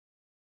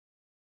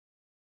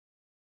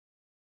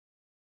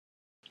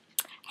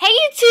Hey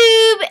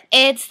YouTube,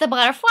 it's the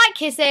Butterfly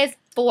Kisses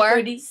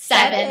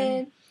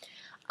 47.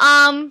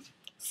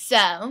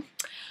 So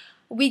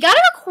we got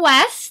a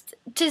request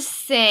to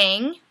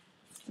sing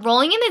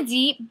Rolling in the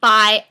Deep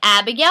by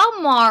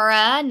Abigail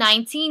Mara,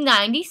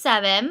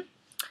 1997.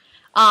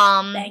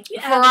 Thank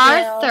you, for Abigail.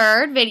 our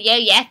third video.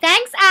 Yeah,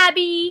 thanks,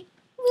 Abby.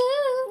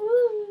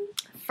 Woo.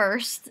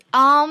 First,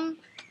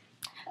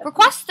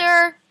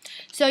 requester.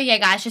 So yeah,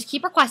 guys, just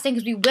keep requesting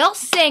because we will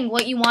sing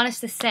what you want us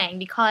to sing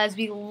because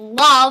we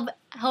love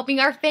helping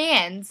our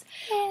fans.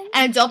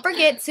 And don't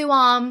forget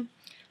to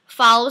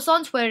follow us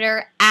on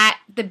Twitter at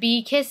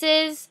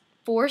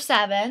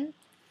thebkisses47.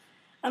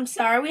 I'm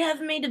sorry we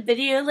haven't made a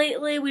video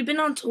lately. We've been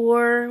on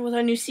tour with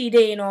our new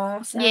CD and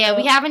all. So. Yeah,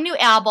 we have a new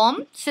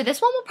album. So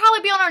this one will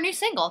probably be on our new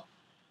single.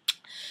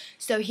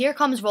 So here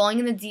comes Rolling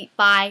in the Deep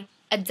by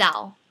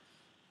Adele.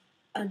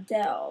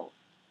 Adele?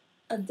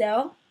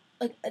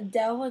 Like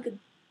Adele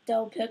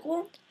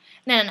Pickle?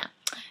 No.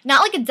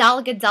 Not like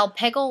Adele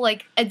Pickle,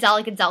 like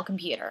Adele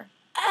Computer.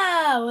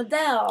 Oh,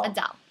 Adele.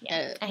 Adele,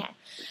 yeah. Okay.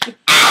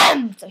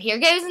 So here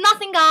goes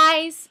nothing,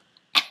 guys.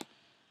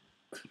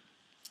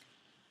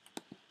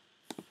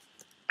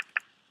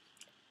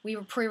 We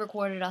were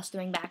pre-recorded us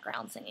doing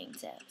background singing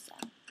too, so.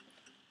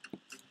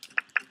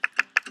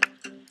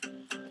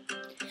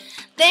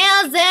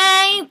 There's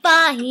a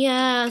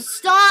fire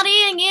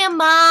starting in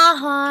my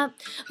heart,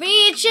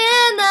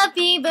 reaching the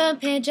fever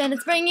pitch, and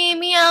it's bringing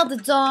me out the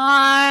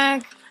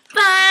dark.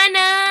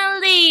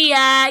 Finally,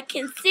 I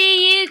can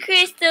see you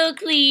crystal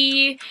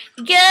clear.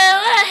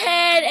 Go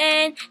ahead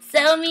and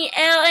sell me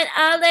out, and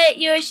I'll let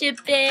your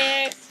ship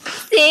bear.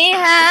 See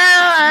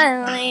how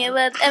I live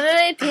with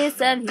every piece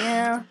of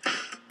you.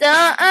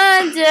 Don't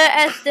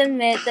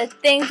underestimate the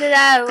things that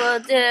I will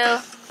do.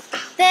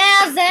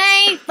 There's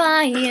a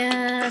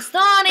fire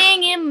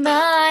starting in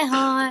my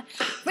heart,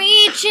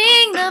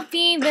 reaching the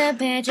fever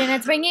pitch, and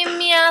it's bringing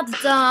me out the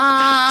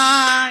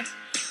dark.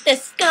 The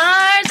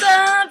scars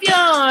of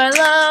your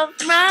love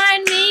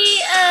remind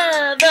me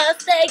of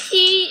us. They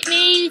keep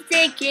me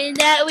thinking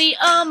that we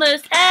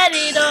almost had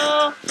it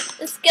all.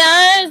 The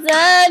scars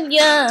of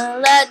your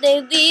love, they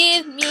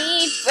leave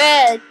me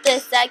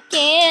breathless. I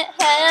can't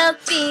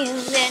help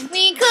feeling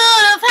we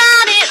could have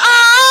had it all.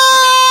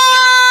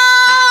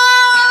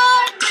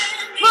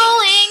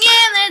 Rolling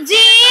in the deep,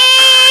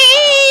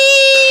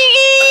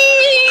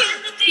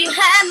 you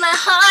had my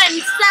heart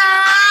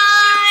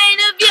inside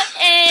of your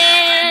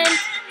hand,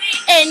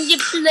 and you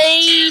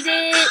played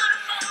it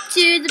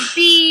to the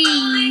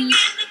beat.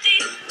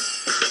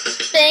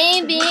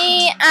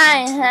 Baby,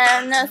 I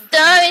have no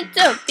story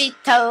to be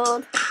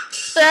told,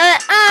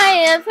 but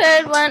I have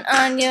heard one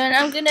on you, and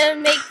I'm gonna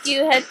make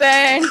you head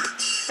burn.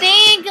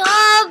 Think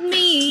of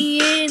me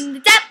in the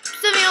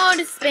depths of your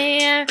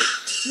despair,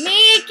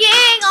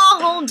 making a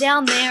home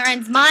down there,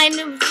 and mine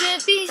to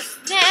be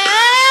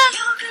there.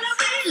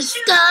 The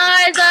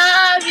scars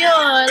of your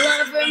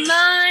love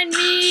remind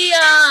me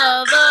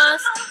of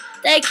us.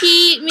 They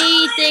keep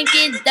me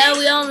thinking that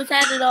we almost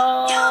had it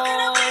all.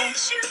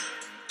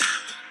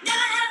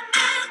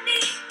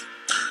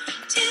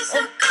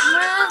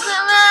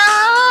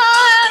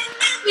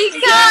 We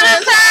could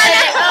have had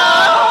it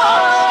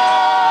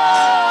all.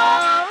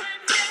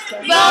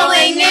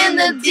 Rolling in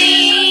the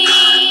deep,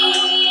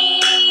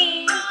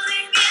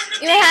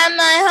 you had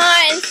my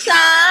heart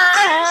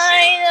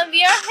inside of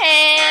your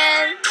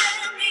hand,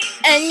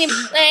 and you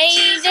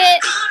played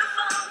it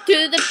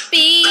to the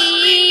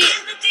beat.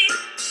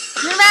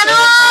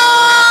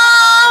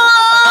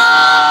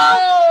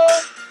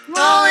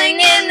 Rolling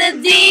in the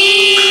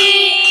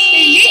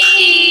deep,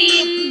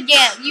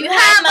 yeah, you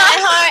had my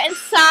heart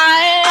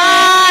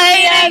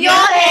inside of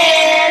your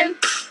hand,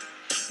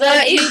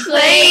 but you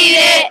played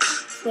it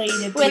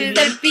with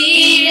the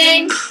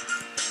beating.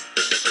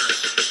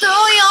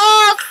 Throw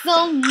your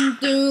song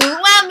through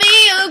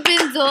every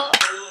open door.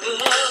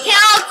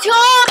 Count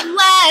your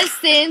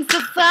blessings to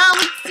find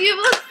what you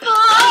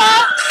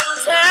before.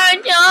 Turn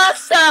your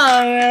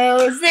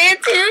sorrows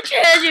into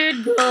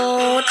treasured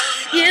gold.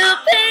 You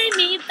pay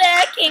me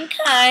back in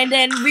kind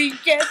and reap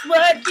just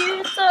what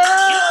you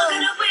sow.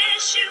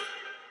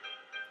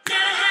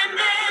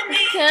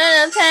 Could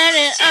have had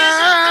it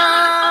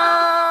all.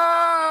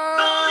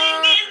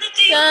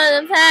 Could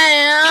have had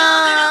it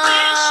all.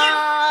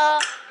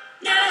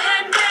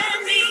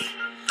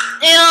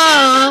 It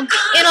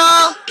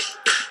all.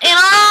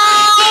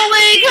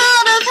 We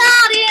could have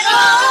had it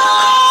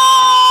all.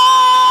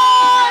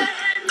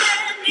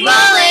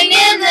 Rolling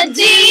in the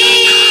deep,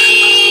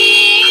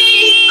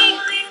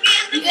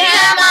 you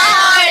had my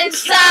heart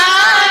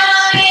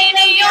inside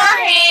of your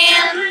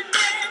hand,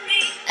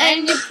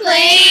 and you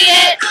played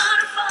it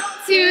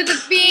to the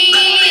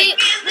beat.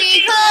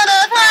 We could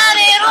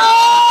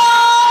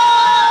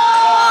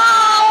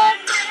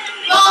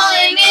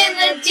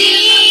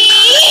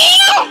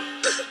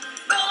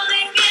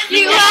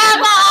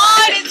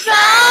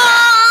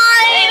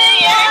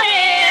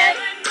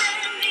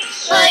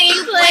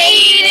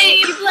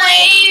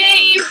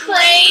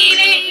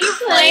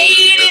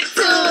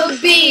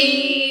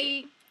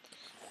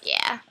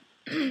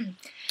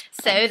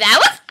So that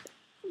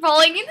was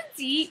Rolling in the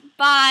Deep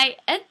by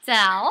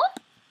Adele.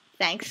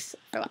 Thanks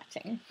for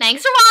watching.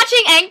 Thanks for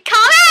watching and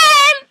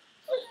comment!